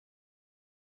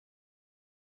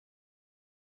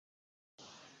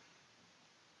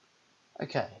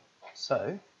Okay,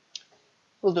 so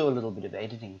we'll do a little bit of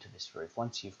editing to this roof.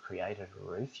 Once you've created a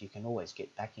roof, you can always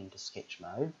get back into sketch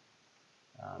mode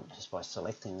just by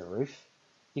selecting the roof.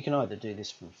 You can either do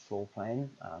this from floor plan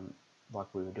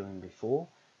like we were doing before,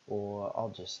 or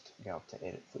I'll just go up to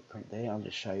edit footprint there. I'll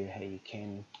just show you how you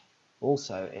can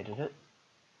also edit it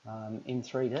in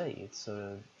 3D. It sort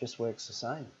of just works the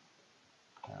same.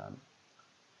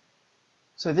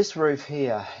 So this roof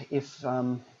here, if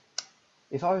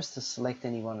I was to select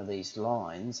any one of these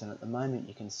lines, and at the moment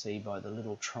you can see by the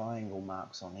little triangle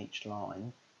marks on each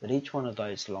line, that each one of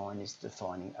those lines is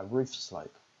defining a roof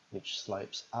slope, which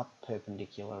slopes up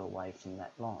perpendicular away from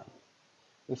that line.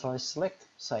 If I select,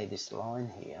 say, this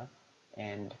line here,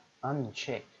 and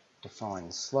uncheck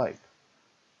define slope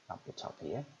up the top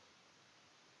here,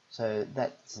 so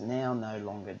that's now no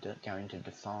longer going to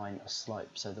define a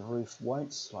slope, so the roof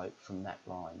won't slope from that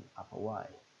line up away.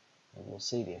 And you'll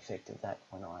see the effect of that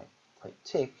when I click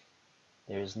tick.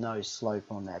 There is no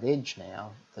slope on that edge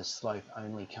now. The slope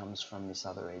only comes from this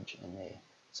other edge and there.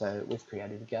 So we've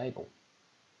created a gable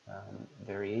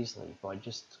very easily by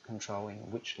just controlling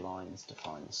which lines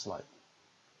define the slope.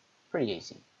 Pretty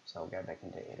easy. So I'll go back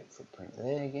into edit footprint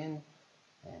there again,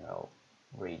 and I'll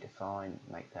redefine,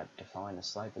 make that define the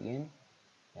slope again.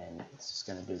 And it's just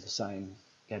going to do the same,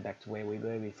 go back to where we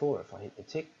were before. If I hit the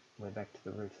tick, we're back to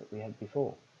the roof that we had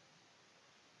before.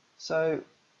 So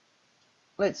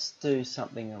let's do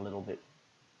something a little bit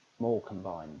more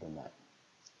combined than that.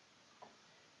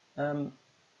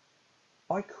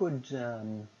 I could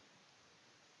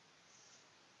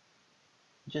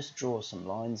just draw some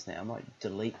lines now. I might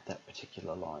delete that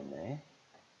particular line there,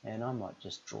 and I might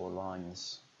just draw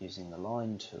lines using the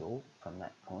line tool from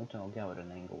that point, and I'll go at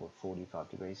an angle of 45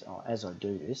 degrees. Oh, as I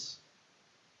do this,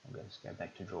 I'll just go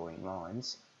back to drawing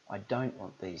lines. I don't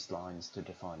want these lines to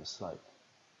define a slope.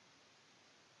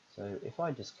 So if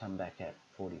I just come back at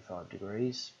 45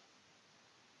 degrees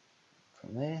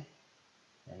from there,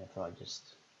 and if I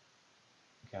just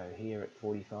go here at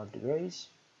 45 degrees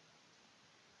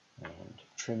and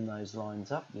trim those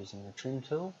lines up using the trim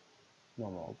tool,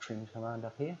 normal old trim command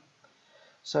up here.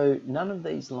 So none of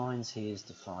these lines here is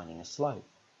defining a slope.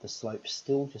 The slope's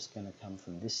still just going to come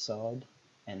from this side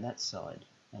and that side,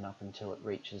 and up until it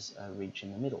reaches a ridge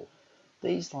in the middle.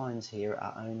 These lines here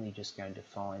are only just going to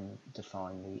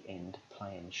define the end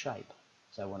plan shape.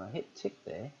 So when I hit tick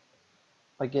there,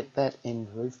 I get that end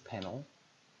roof panel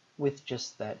with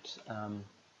just that,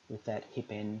 with that hip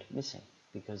end missing,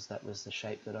 because that was the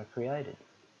shape that I created.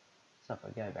 So if I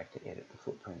go back to edit the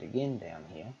footprint again down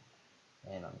here,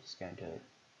 and I'm just going to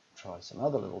try some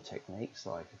other little techniques,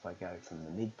 like if I go from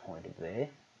the midpoint of there,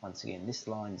 once again this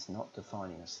line's not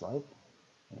defining a slope,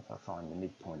 and if I find the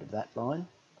midpoint of that line,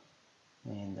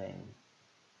 and then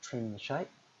trim the shape,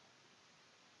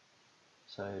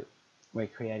 so we're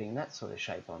creating that sort of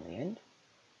shape on the end,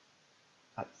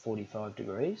 at 45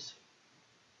 degrees,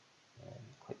 and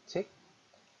click tick.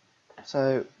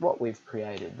 So what we've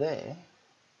created there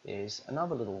is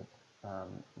another little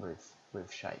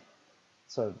roof shape.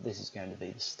 So this is going to be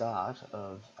the start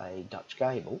of a Dutch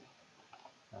gable,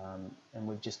 and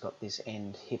we've just got this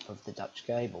end hip of the Dutch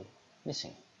gable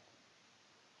missing.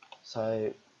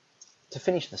 So to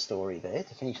finish the story there,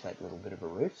 to finish that little bit of a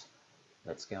roof,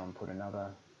 let's go and put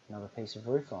another piece of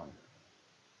roof on.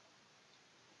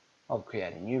 I'll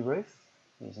create a new roof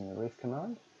using the roof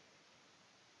command.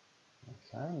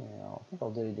 Okay, now I think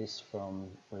I'll do this from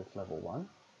roof level 1.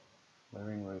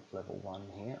 We're in roof level 1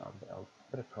 here. I'll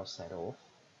better cross that off.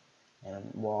 And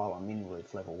while I'm in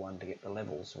roof level 1 to get the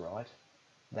levels right,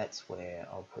 that's where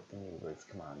I'll put the new roof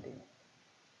command in.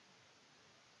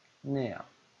 Now,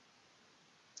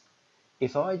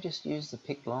 if I just use the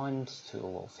pick lines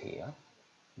tool off here,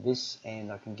 this,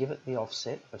 and I can give it the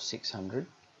offset of 600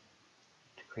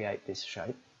 to create this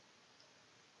shape,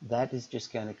 that is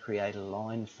just going to create a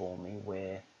line for me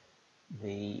where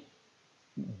the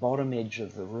bottom edge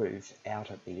of the roof out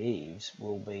at the eaves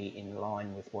will be in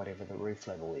line with whatever the roof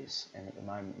level is. And at the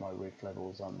moment my roof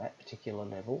level is on that particular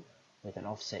level with an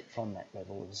offset from that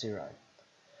level of 0.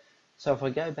 So if I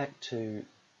go back to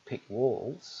pick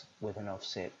walls with an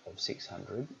offset of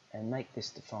 600 and make this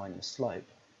define the slope,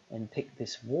 and pick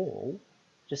this wall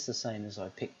just the same as I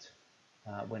picked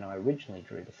when I originally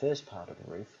drew the first part of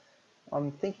the roof,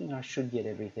 I'm thinking I should get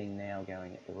everything now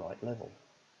going at the right level.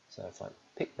 So if I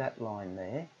pick that line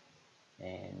there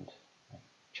and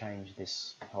change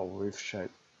this whole roof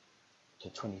shape to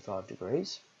 25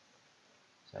 degrees,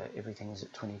 so everything's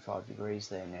at 25 degrees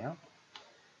there now.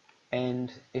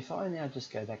 And if I now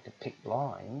just go back to pick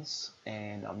lines,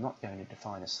 and I'm not going to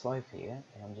define a slope here,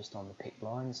 and I'm just on the pick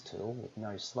lines tool with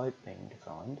no slope being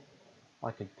defined,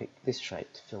 I could pick this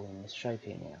shape to fill in this shape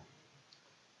here now.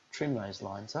 Trim those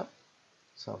lines up,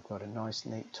 so I've got a nice,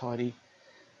 neat, tidy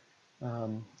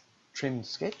trimmed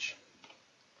sketch.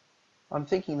 I'm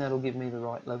thinking that'll give me the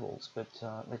right levels, but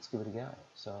let's give it a go.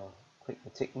 So I'll click the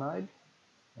tick mode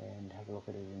and have a look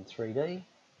at it in 3D,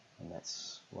 and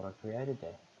that's what I created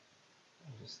there.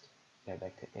 I'll just go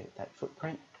back to edit that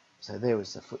footprint. So there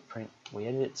was the footprint we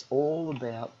edited. It's all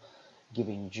about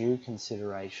giving due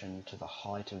consideration to the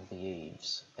height of the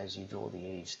eaves as you draw the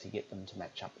eaves to get them to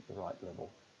match up at the right level.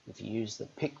 If you use the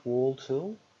pick wall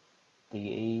tool, the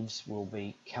eaves will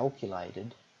be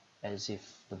calculated as if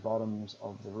the bottoms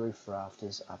of the roof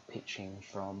rafters are pitching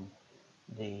from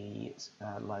the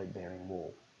load-bearing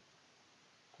wall.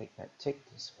 Click that tick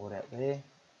to support out there,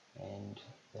 and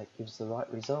that gives the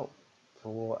right result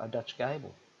for a Dutch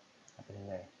gable up in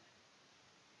there.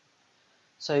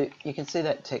 So you can see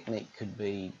that technique could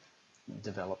be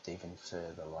developed even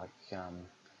further. Like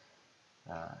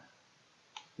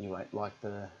you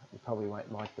probably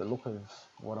won't like the look of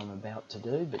what I'm about to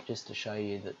do, but just to show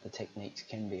you that the techniques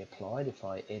can be applied, if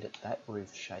I edit that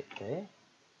roof shape there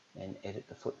and edit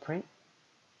the footprint,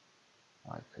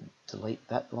 I could delete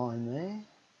that line there.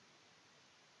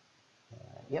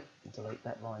 Yep, delete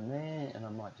that line there, and I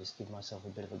might just give myself a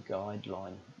bit of a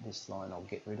guideline. This line I'll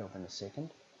get rid of in a second.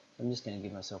 I'm just going to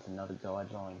give myself another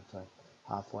guideline for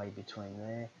halfway between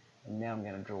there, and now I'm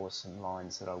going to draw some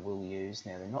lines that I will use.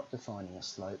 Now they're not defining a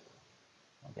slope.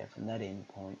 I'll go from that end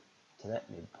point to that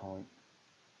midpoint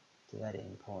to that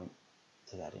end point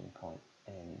to that end point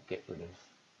and get rid of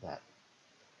that.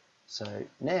 So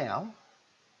now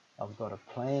I've got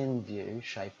a plan view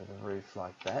shape of the roof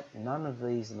like that. None of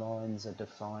these lines are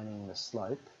defining the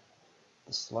slope.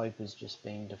 The slope is just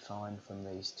being defined from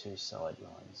these two side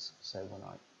lines. So when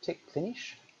I tick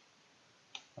finish,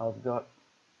 I've got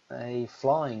a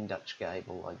flying Dutch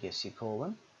gable, I guess you call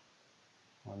them,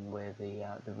 on where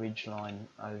the ridge line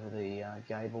over the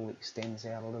gable extends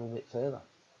out a little bit further.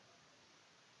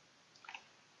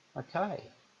 Okay,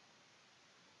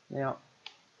 now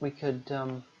we could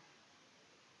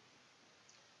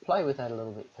play with that a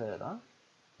little bit further.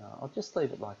 I'll just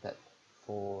leave it like that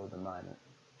for the moment.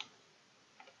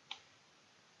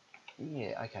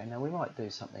 Yeah, okay, now we might do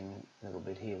something a little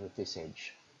bit here with this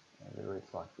edge of the roof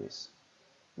like this.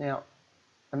 Now,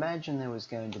 imagine there was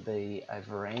going to be a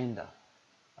veranda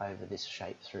over this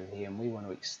shape through here, and we want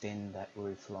to extend that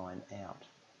roof line out.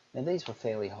 Now these were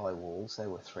fairly high walls, they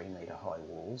were 3 metre high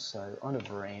walls, so on a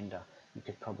veranda you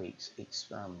could probably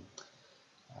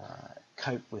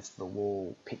cope with the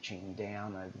wall pitching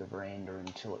down over the veranda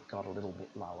until it got a little bit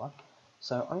lower.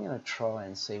 So I'm going to try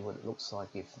and see what it looks like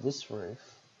if this roof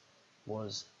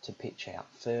was to pitch out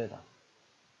further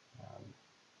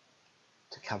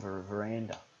to cover a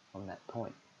veranda on that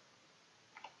point.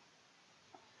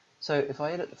 So if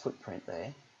I edit the footprint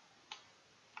there,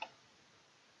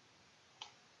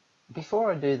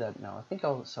 before I do that, no, I think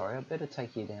I better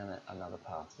take you down another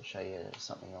path to show you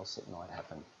something else that might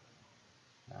happen.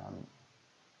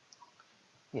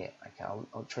 Yeah, okay,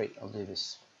 I'll do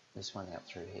this one out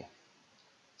through here.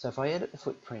 So if I edit the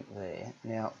footprint there,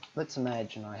 now let's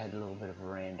imagine I had a little bit of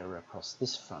veranda across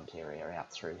this front area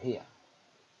out through here.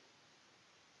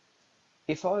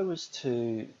 If I was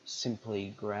to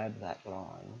simply grab that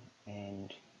line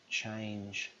and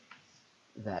change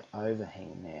that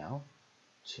overhang now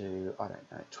to, I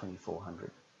don't know,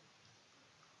 2400,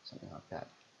 something like that.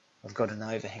 I've got an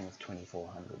overhang of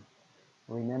 2400.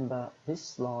 Remember,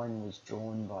 this line was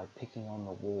drawn by picking on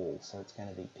the wall, so it's going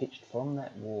to be pitched from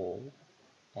that wall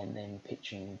and then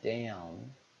pitching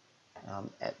down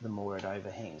at the more it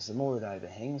overhangs. The more it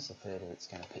overhangs, the further it's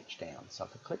going to pitch down. So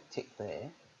if I click tick there,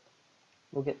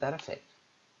 we'll get that effect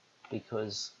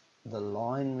because the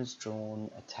line was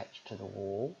drawn attached to the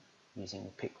wall using the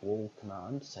pick wall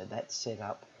command, so that set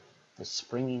up the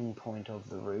springing point of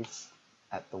the roof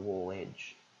at the wall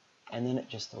edge, and then it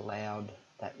just allowed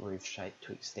that roof shape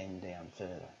to extend down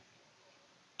further.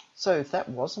 So if that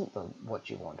wasn't what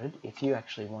you wanted, if you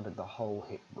actually wanted the whole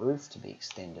hip roof to be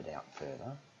extended out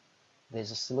further,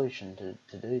 there's a solution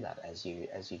to do that as you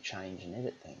change and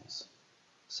edit things.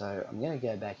 So I'm going to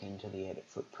go back into the edit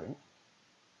footprint,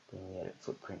 bring the edit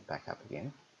footprint back up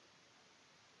again,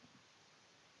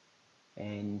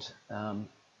 and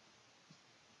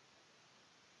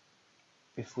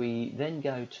if we then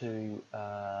go to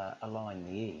align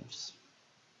the eaves,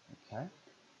 okay,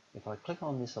 if I click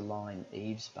on this align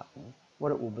eaves button,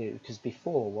 what it will be, because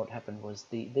before what happened was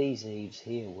these eaves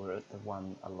here were at the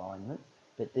one alignment,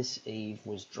 but this eave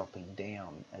was dropping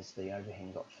down as the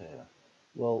overhang got further.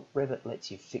 Well, Revit lets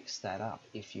you fix that up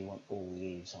if you want all the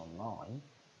eaves online.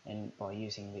 and by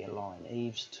using the Align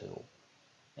Eaves tool.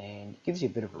 And it gives you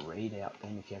a bit of a readout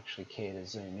then if you actually care to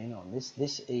zoom in on this.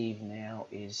 This eave now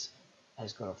has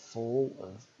got a fall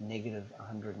of negative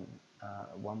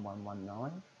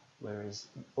 1119, whereas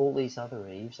all these other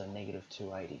eaves are negative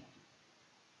 280.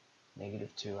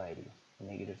 Negative 280,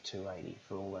 negative 280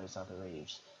 for all those other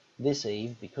eaves. This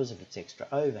eave, because of its extra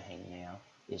overhang now,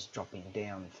 is dropping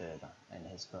down further and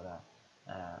has got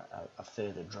a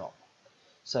further drop.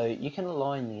 So you can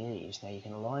align the eaves. Now you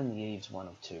can align the eaves one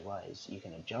of two ways. You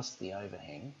can adjust the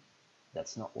overhang.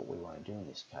 That's not what we want to do in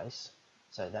this case.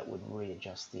 So that would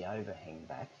readjust the overhang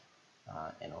back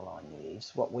and align the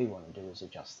eaves. What we want to do is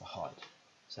adjust the height.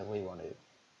 So we want to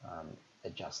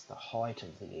adjust the height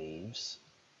of the eaves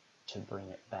to bring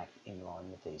it back in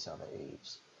line with these other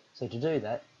eaves. So to do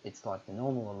that, it's like the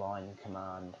normal align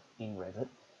command in Revit.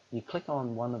 You click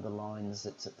on one of the lines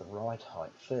that's at the right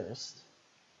height first,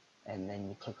 and then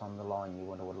you click on the line you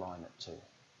want to align it to.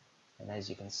 And as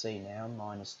you can see now,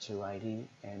 minus 280,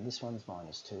 and this one's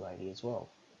minus 280 as well.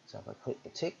 So if I click the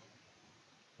tick,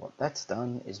 what that's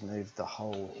done is moved the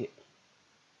whole hip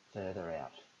further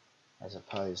out, as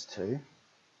opposed to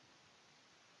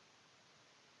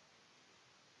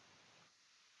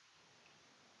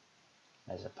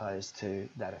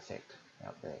that effect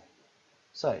out there.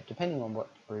 So depending on what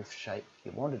roof shape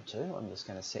you wanted to, I'm just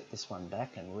going to set this one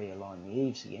back and realign the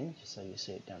eaves again, just so you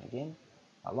see it done again.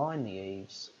 Align the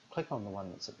eaves, click on the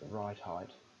one that's at the right height,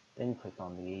 then click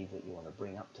on the eave that you want to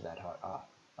bring up to that height.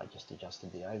 I just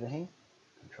adjusted the overhang,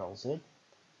 Control Z.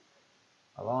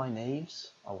 Align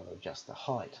eaves, I want to adjust the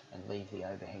height and leave the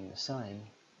overhang the same.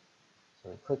 So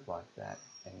we click like that,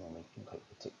 and then we can click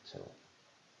the tick tool.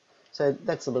 So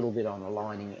that's a little bit on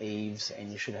aligning eaves,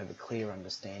 and you should have a clear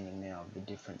understanding now of the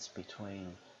difference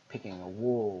between picking a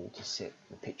wall to set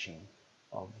the pitching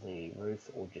of the roof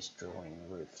or just drawing the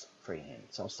roof freehand.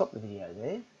 So I'll stop the video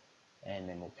there, and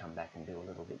then we'll come back and do a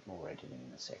little bit more editing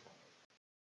in a sec.